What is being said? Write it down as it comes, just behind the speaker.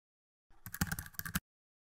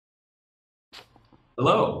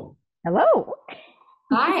Hello. Hello.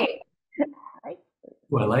 Hi. Hi.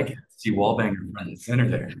 Well, I like it. See Wallbanger front and center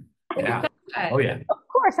there. Yeah. Oh yeah. Of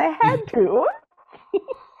course, I had to.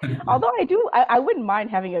 Although I wouldn't mind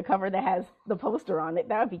having a cover that has the poster on it.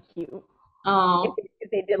 That would be cute. If Oh,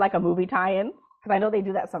 they did like a movie tie-in, because I know they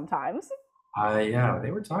do that sometimes. Yeah, they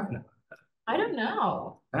were talking about I don't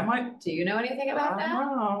know. that. Might. Do you know anything about I that?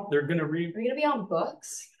 don't know. They're gonna Are we gonna be on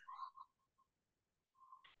books?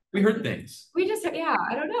 We heard things. We just, yeah,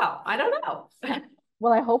 I don't know. I don't know.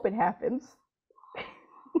 Well, I hope it happens. Let's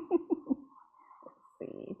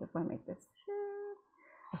see, just want to make this.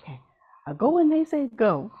 Okay, I'll go when they say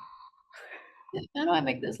go. How do I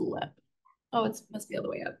make this left? Oh, it must be all the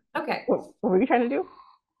way up. Okay. What were you trying to do?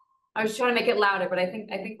 I was trying to make it louder, but I think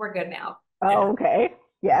we're good now. Oh, Yeah. okay.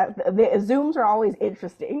 Yeah, the Zooms are always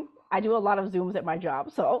interesting. I do a lot of Zooms at my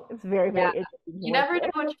job, so it's very Yeah. interesting to You work never know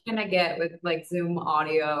with. what you're gonna get with like Zoom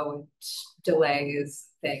audio and delays,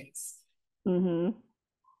 things. Mm-hmm.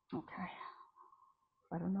 Okay.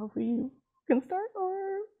 I don't know if we can start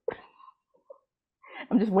or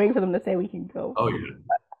I'm just waiting for them to say we can go Oh yeah.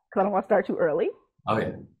 because I don't want to start too early. Oh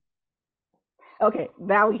yeah. Okay,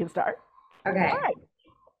 now we can start. All Okay. right.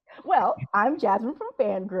 Well, I'm Jasmine from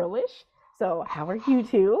Fangirlish. So, how are you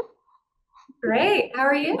two? Great. How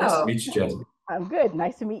are you? Nice to meet you, Jasmine. I'm good.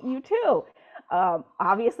 Nice to meet you too.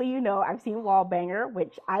 Obviously, I've seen Wallbanger,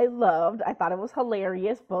 which I loved. I thought it was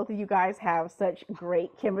hilarious. Both of you guys have such great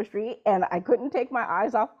chemistry, and I couldn't take my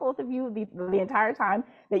eyes off both of you the entire time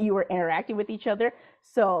that you were interacting with each other.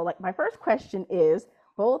 So, like, my first question is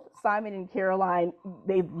both Simon and Caroline,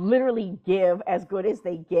 they literally give as good as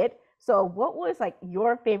they get. So, what was like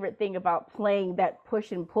your favorite thing about playing that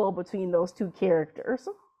push and pull between those two characters?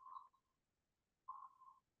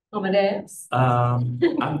 Amadeus. I'm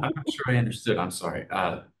not sure I understood. I'm sorry.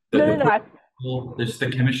 The No, the no, no. there's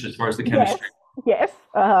the chemistry as far as the Yes, chemistry. yes,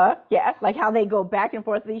 yeah. Like how they go back and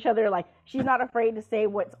forth with each other. Like she's not afraid to say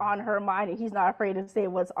what's on her mind, and he's not afraid to say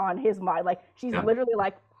what's on his mind. Like she's Yeah. literally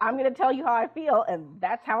like, "I'm gonna tell you how I feel," and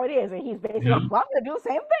that's how it is. And he's basically Yeah. like, "Well, I'm gonna do the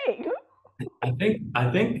same thing."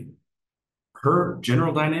 I think her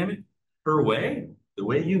general dynamic, her way, the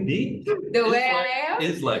way you be, The way I am.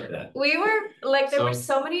 is like that. We were like, there were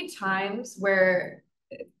So so many times where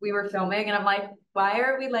we were filming, and I'm like, why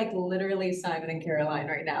are we like literally Simon and Caroline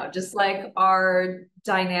right now? Just like our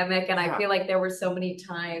dynamic. And I yeah, feel like there were so many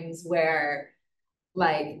times where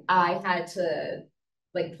like I had to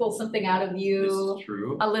like pull something out of this is you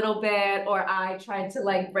true. a little bit, or I tried to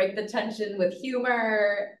like break the tension with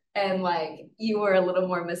humor. And like you were a little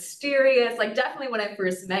more mysterious. Like definitely when I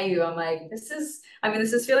first met you, I'm like, this is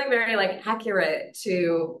feeling very like accurate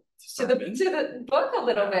to the book a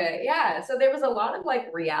little bit. Yeah. So there was a lot of like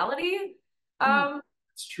reality. Um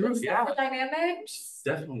It's true. with Yeah. the dynamics.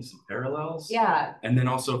 Definitely some parallels. Yeah. And then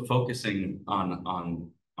also focusing on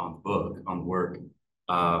the book, on work.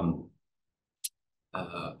 Um,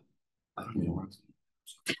 uh, I don't know where I was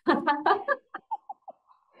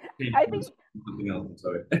I going. think Something else. I'm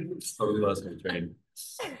sorry. It's totally lost my train.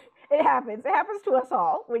 it happens. It happens to us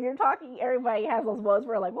all. When you're talking, everybody has those moments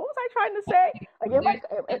where like, "What was I trying to say?" Like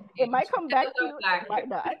it might come back to you. It might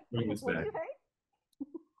not. Bring this What did back. you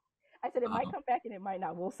say? I said it might Um, come back and it might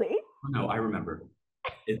not. We'll see. no, I remember.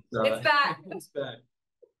 It's It's back. it's back.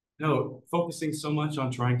 No, focusing so much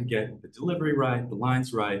on trying to get the delivery right, the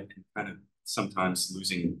lines right, and kind of sometimes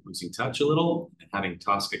losing touch a little, and having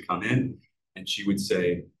Tosca come in, and she would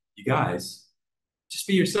say, "You guys, just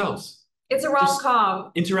be yourselves. It's a Just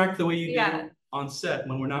rom-com. interact the way you Yeah. do on set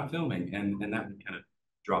when we're not filming," and that would kind of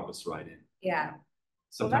drop us right in. Yeah.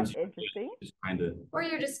 Well, that's Sometimes you interesting. just kind of Or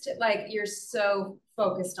you're just like you're so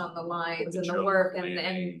focused on the lines and the joke work playing,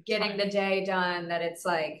 and getting the day done that it's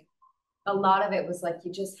like a lot of it was like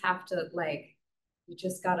you just have to like you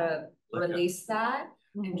just gotta let go. release that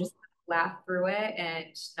and Mhm. just laugh through it and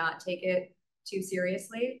not take it too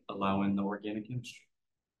seriously. Allow in the organic chemistry.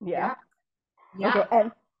 Yeah. Yeah. Okay. Yeah.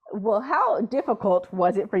 And well, how difficult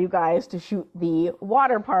was it for you guys to shoot the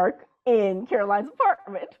water park in Caroline's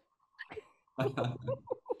apartment?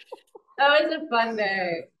 That was a fun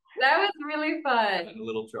day. That was really Had fun. a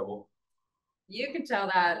little trouble. You could tell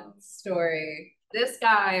that story. This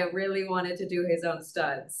guy really wanted to do his own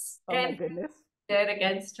stunts. Oh my And goodness. did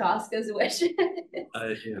against Tosca's wishes.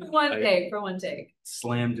 Yeah, One I take for one take.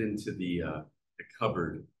 slammed into the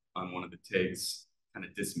cupboard on one of the takes, kind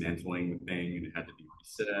of dismantling the thing, and it had to be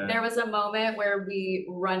reset. There was a moment where we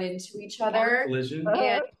run into each other Collision.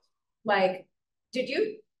 and like, did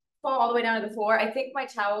you fall all the way down to the floor? I think my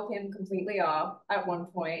towel came completely off at one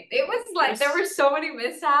point. It was like there were so many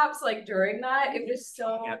mishaps like during that. It was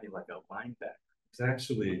so At me like a linebacker. It's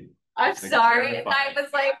actually I'm Like, sorry. I terrifying.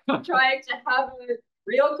 was like trying to have a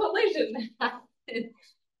real collision happen.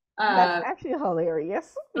 That's Uh, actually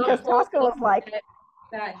hilarious the because whole Tosca was like,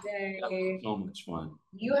 that day, So much fun.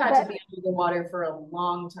 you had to that be under the water for a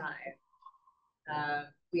long time.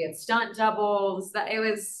 We had stunt doubles. That it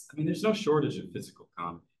was, I mean, there's no shortage of physical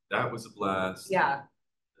comedy. That was a blast. yeah,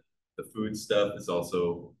 The food stuff is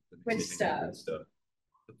also which amazing stuff? food stuff.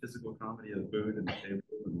 The physical comedy of the food and the table.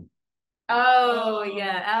 And Oh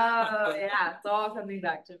yeah, it's all coming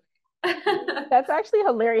back to me. that's actually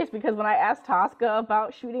hilarious because when I asked Tosca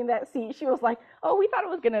about shooting that scene, she was like, "Oh, we thought it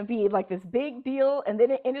was gonna be like this big deal, and then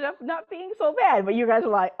it ended up not being so bad." But you guys were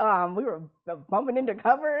like, we were bumping into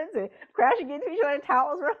cupboards and crashing into each other,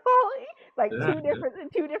 towels were falling, like yeah,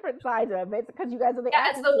 two different sides of it because you guys are the Yeah,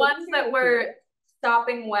 it's actors the who ones that experienced were it.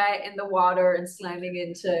 stopping wet in the water and slamming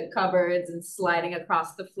into cupboards and sliding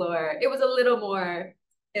across the floor. It was a little more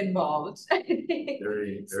involved.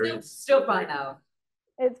 very, very. Still fun though.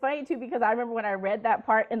 It's funny too because I remember when I read that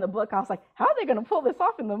part in the book, I was like, "How are they gonna pull this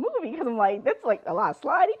off in the movie?" Because I'm like, "That's like a lot of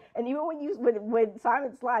sliding." And even when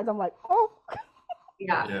Simon slides, I'm like, "Oh."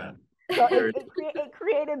 Yeah. Yeah. So Very, it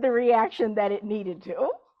created the reaction that it needed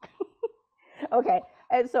to. Okay,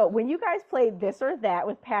 and so when you guys played this or that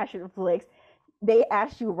with Passionflix, they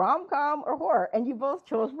asked you rom com or horror, and you both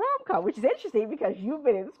chose rom com, which is interesting because you've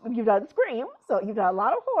done Scream, so you've done a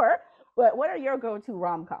lot of horror. But what are your go to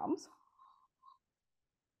rom coms?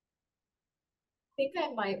 I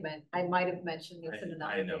think I might have mentioned this in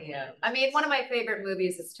I another know. video. I mean, one of my favorite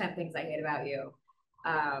movies is 10 Things I Hate About You.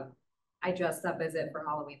 I dressed up as it for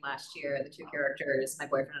Halloween last year. The two characters, my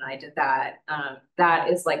boyfriend and I did that. That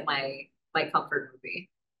is like my comfort movie.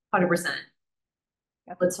 100%.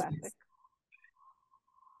 That's a Let's classic.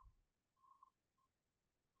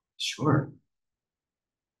 sure.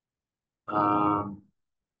 Probably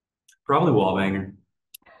Wallbanger.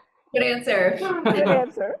 good answer. Good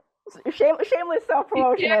answer. Shameless self You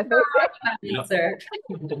promotion, can't as go they say. wrong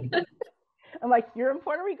with that answer. I'm like, you're in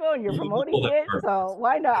Puerto Rico and you're You promoting pulled that it, card. so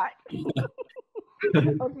why not?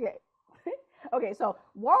 Okay. Okay, so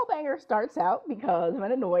Wallbanger starts out because of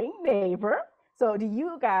an annoying neighbor. So, do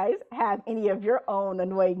you guys have any of your own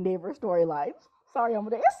annoying neighbor storylines? Sorry,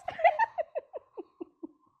 Amadeus.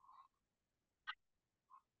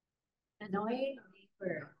 Annoying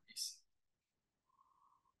neighbor.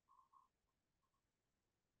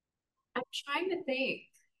 I'm trying to think.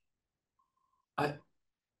 I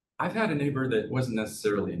I've had a neighbor that wasn't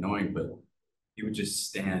necessarily annoying, but he would just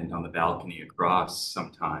stand on the balcony across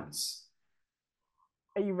sometimes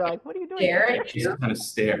And you're like, what are you doing, sir? Jared, and just kind of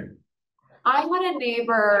stare. I had a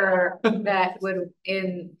neighbor that would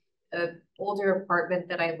in an older apartment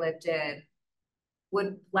that I lived in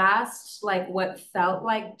would blast like what felt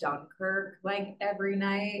like Dunkirk like every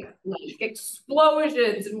night, like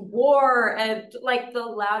explosions and war and like the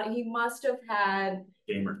loud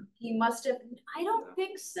Gamer. he must have I don't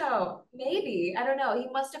think so. Maybe. I don't know. He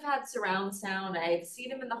must have had surround sound. I've seen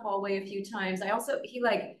him in the hallway a few times. I also he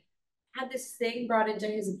like had this thing brought into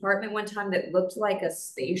his apartment one time that looked like a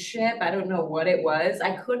spaceship. I don't know what it was.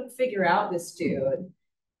 I couldn't figure out this dude,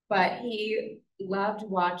 but he loved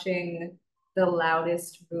watching the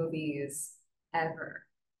loudest movies ever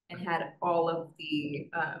and had all of the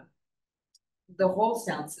whole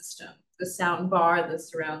sound system, the sound bar, the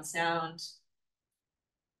surround sound.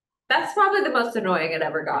 That's probably the most annoying it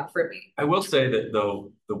ever got for me. I will say that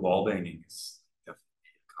though the wall banging is definitely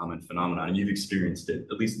a common phenomenon, and you've experienced it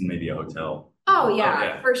at least in maybe a hotel. Oh yeah, Oh,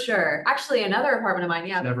 yeah. for sure. Actually, another apartment of mine,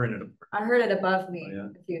 yeah, Never in an I heard it above me Oh, yeah.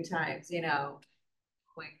 a few times, you know.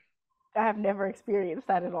 Wink. I have never experienced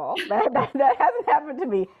that at all. That hasn't happened to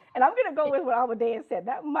me. And I'm gonna go with what Amadeus said.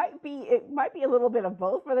 It might be a little bit of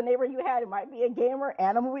both for the neighbor you had. It might be a gamer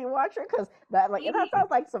and a movie watcher because that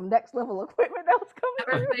sounds like some next level equipment that was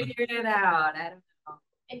coming Never figured it out. I don't know.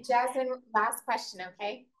 And Jasmine, last question,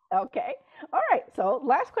 okay? through. Okay. All right. So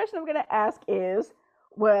last question I'm gonna ask is,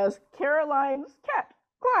 was Caroline's cat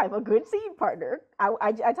Clive a good scene partner?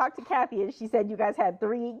 I talked to Kathy and she said you guys had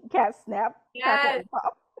three cats snap, crackle, Yes. and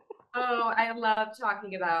pop. Oh, I love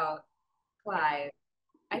talking about Clive.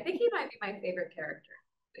 I think he might be my favorite character,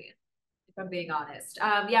 if I'm being honest.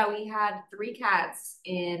 Yeah, we had three cats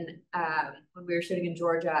in when we were shooting in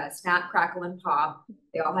Georgia, Snap, Crackle, and Pop.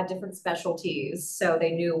 They all had different specialties, so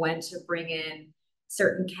they knew when to bring in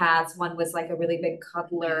certain cats. One was like a really big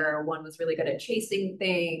cuddler, one was really good at chasing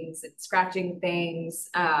things and scratching things.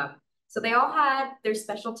 So they all had their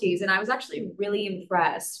specialties, and I was actually really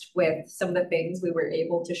impressed with some of the things we were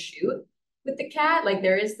able to shoot with the cat. Like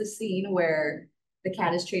there is the scene where the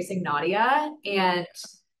cat is chasing Nadia, and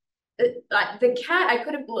the cat, I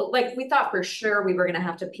couldn't like we thought for sure we were gonna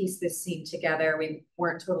have to piece this scene together. We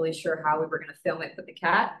weren't totally sure how we were gonna film it, but the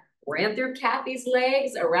cat ran through Kathy's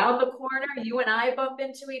legs around the corner. You and I bump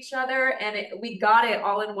into each other, and we got it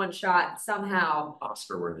all in one shot somehow.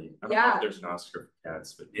 Oscar worthy. I don't know if there's an Oscar for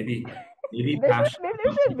cats, but maybe Maybe there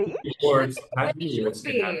should be. Awards. Passion Maybe Awards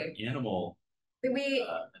should could have be. an animal. We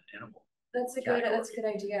An animal. That's a good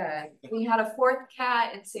idea. We had a fourth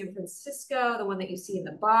cat in San Francisco, the one that you see in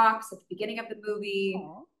the box at the beginning of the movie.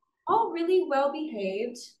 Aw. All really well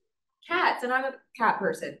behaved cats, and I'm a cat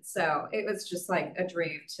person, so it was just like a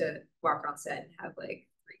dream to walk on set and have like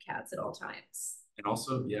 3 cats at all times. And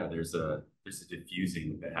also, yeah, there's a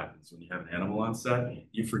diffusing that happens when you have an animal on set.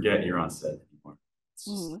 You forget you're on set anymore. It's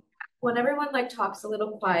just, When everyone like talks a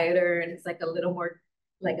little quieter and it's like a little more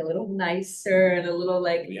like a little nicer and a little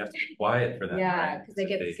like we have to be quiet for that. yeah, right? because they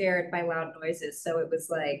get scared by loud noises. So it was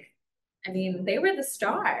like, I mean, they were the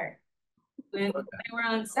star when they were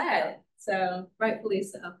on set. So rightfully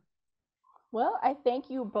so. Well, I thank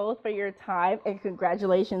you both for your time and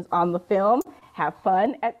congratulations on the film. Have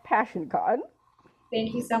fun at PassionCon.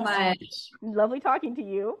 Thank you so much. Lovely talking to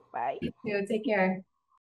you. Bye. Take care.